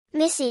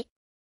Missy.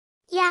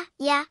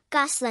 Yeah,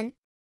 Gosselin.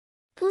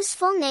 Whose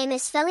full name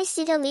is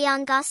Felicita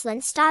Leon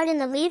Gosselin, starred in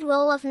the lead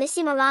role of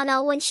Missy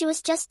Morano when she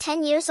was just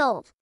 10 years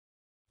old.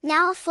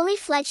 Now a fully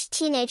fledged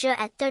teenager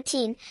at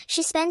 13,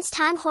 she spends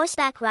time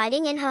horseback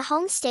riding in her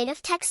home state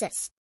of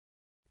Texas.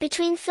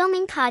 Between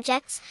filming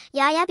projects,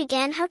 Yaya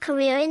began her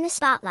career in the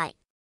spotlight.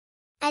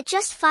 At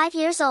just 5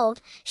 years old,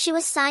 she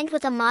was signed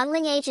with a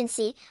modeling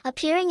agency,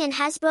 appearing in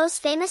Hasbro's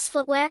famous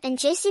footwear and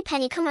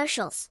JCPenney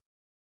commercials.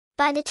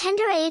 By the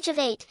tender age of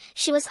 8,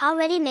 she was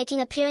already making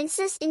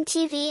appearances in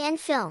TV and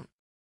film.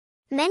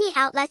 Many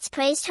outlets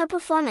praised her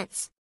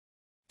performance.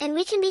 And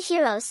we can be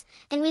heroes,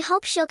 and we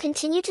hope she'll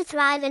continue to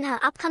thrive in her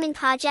upcoming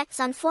projects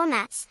on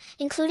formats,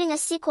 including a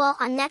sequel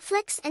on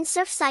Netflix and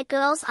Surfside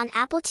Girls on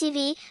Apple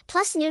TV,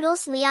 plus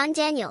Noodles Leon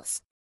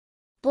Daniels.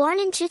 Born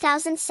in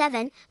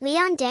 2007,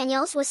 Leon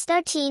Daniels was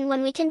 13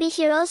 when We Can Be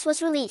Heroes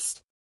was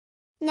released.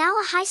 Now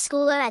a high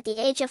schooler at the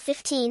age of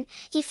 15,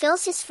 he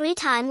fills his free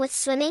time with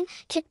swimming,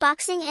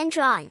 kickboxing and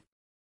drawing.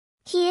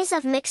 He is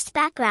of mixed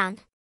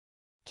background.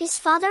 His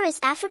father is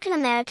African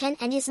American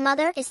and his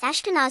mother is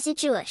Ashkenazi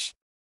Jewish.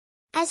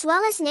 As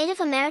well as Native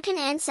American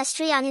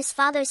ancestry on his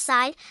father's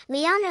side,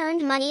 Leon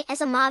earned money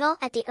as a model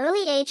at the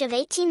early age of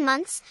 18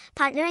 months,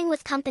 partnering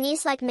with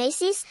companies like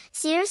Macy's,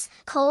 Sears,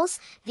 Kohl's,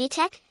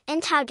 VTech,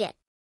 and Target.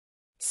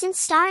 Since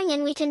starring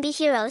in We Can Be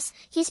Heroes,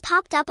 he's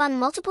popped up on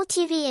multiple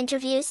TV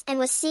interviews and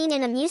was seen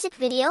in a music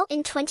video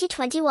in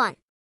 2021.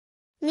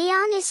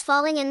 Leon is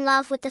falling in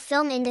love with the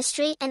film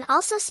industry and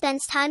also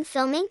spends time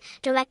filming,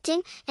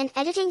 directing, and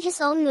editing his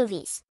own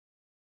movies.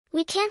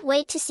 We can't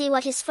wait to see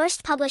what his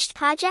first published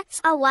projects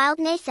are. Wild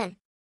Nathan.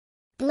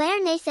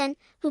 Blair Nathan,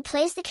 who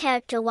plays the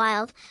character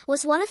Wild,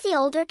 was one of the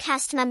older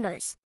cast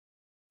members.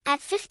 At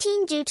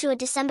 15 due to a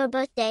December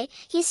birthday,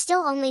 he's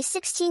still only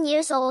 16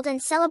 years old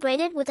and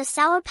celebrated with a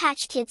Sour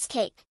Patch Kids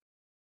cake.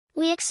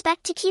 We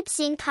expect to keep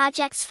seeing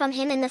projects from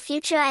him in the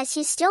future as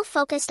he's still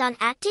focused on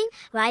acting,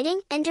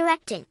 writing, and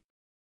directing.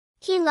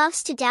 He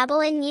loves to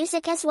dabble in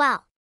music as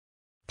well.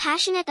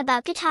 Passionate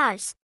about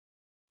guitars.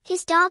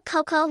 His dog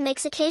Coco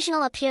makes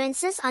occasional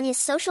appearances on his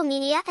social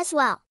media as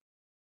well.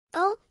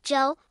 Oh,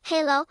 Joe,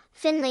 Halo,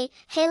 Finley.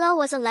 Halo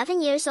was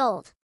 11 years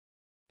old.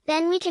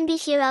 Then We Can Be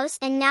Heroes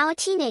and now a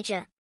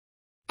teenager.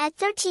 At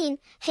 13,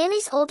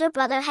 Haley's older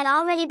brother had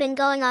already been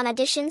going on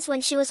auditions when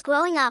she was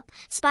growing up,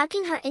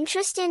 sparking her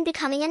interest in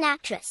becoming an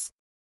actress.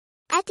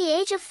 At the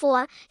age of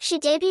 4, she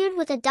debuted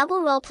with a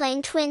double role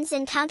playing twins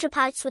and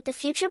counterparts with the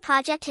future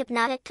project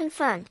Hypnotic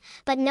confirmed,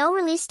 but no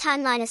release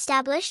timeline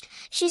established.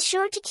 She's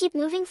sure to keep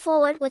moving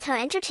forward with her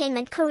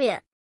entertainment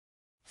career.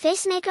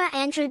 Facemaker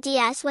Andrew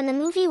Diaz when the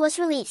movie was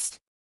released.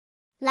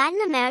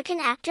 Latin American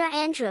actor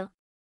Andrew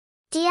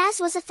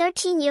Diaz was a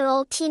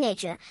 13-year-old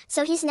teenager,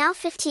 so he's now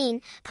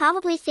 15,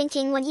 probably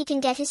thinking when he can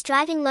get his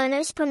driving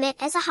learner's permit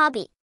as a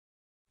hobby.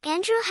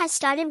 Andrew has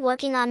started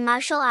working on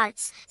martial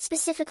arts,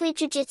 specifically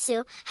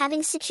jiu-jitsu,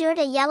 having secured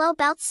a yellow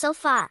belt so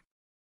far.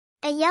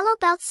 A yellow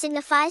belt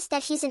signifies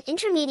that he's an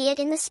intermediate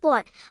in the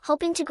sport,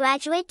 hoping to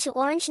graduate to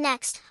orange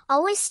next,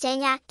 always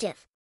staying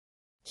active.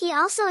 He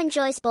also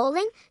enjoys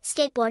bowling,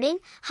 skateboarding,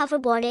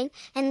 hoverboarding,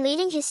 and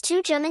leading his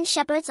 2 German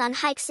shepherds on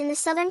hikes in the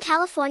Southern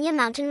California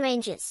mountain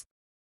ranges.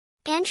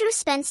 Andrew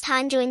spends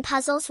time doing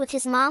puzzles with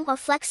his mom or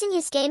flexing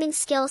his gaming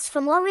skills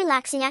for more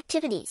relaxing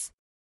activities.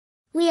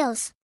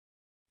 Wheels.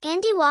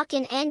 Andy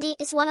Walken. Andy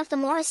is one of the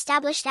more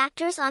established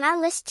actors on our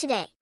list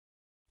today.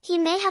 He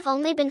may have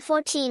only been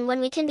 14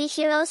 when We Can Be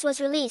Heroes was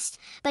released,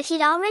 but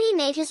he'd already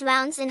made his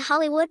rounds in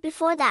Hollywood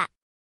before that.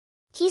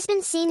 He's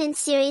been seen in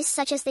series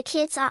such as The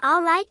Kids Are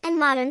Alright and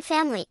Modern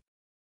Family.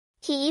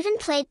 He even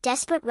played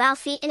Desperate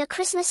Ralphie in A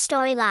Christmas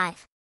Story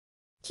Live.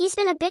 He's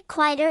been a bit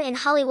quieter in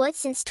Hollywood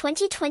since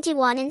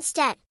 2021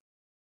 instead.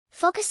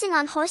 Focusing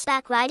on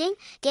horseback riding,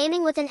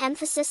 gaming with an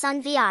emphasis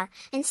on VR,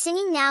 and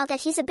singing now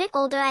that he's a bit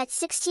older at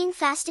 16.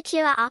 Fast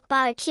Akira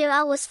Akbar.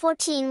 Akira was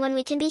 14 when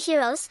We Can Be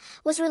Heroes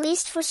was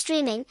released for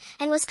streaming,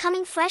 and was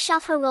coming fresh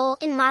off her role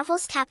in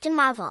Marvel's Captain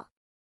Marvel.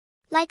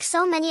 Like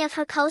so many of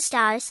her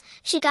co-stars,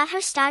 she got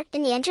her start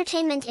in the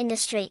entertainment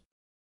industry.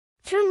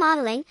 Through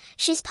modeling,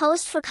 she's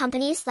posed for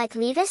companies like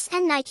Levi's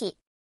and Nike.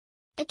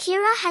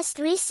 Akira has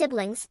 3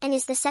 siblings and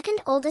is the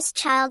second oldest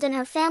child in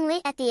her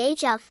family at the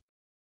age of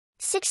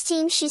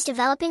 16. She's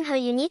developing her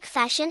unique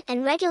fashion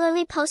and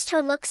regularly posts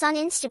her looks on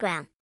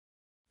Instagram.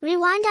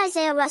 Rewind.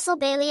 Isaiah Russell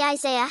Bailey.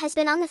 Isaiah has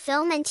been on the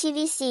film and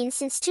TV scene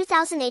since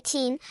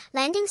 2018,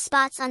 landing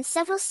spots on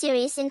several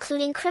series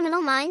including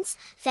Criminal Minds,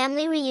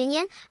 Family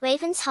Reunion,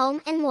 Raven's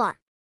Home and more.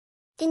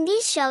 In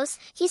these shows,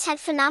 he's had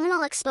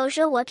phenomenal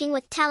exposure working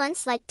with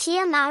talents like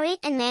Tia Mowry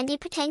and Mandy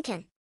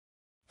Patinkin.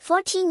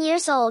 14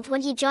 years old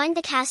when he joined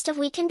the cast of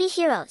We Can Be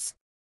Heroes.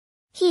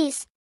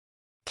 He's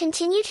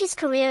continued his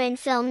career in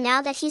film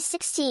now that he's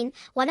 16.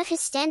 One of his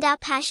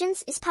standout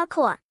passions is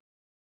parkour.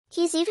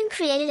 He's even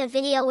created a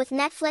video with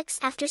Netflix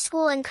after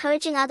school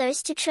encouraging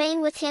others to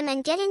train with him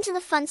and get into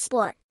the fun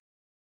sport.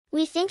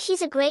 We think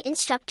he's a great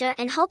instructor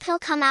and hope he'll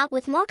come out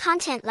with more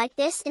content like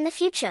this in the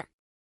future.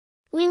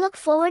 We look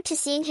forward to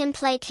seeing him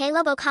play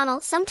Caleb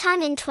O'Connell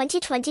sometime in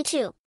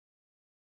 2022.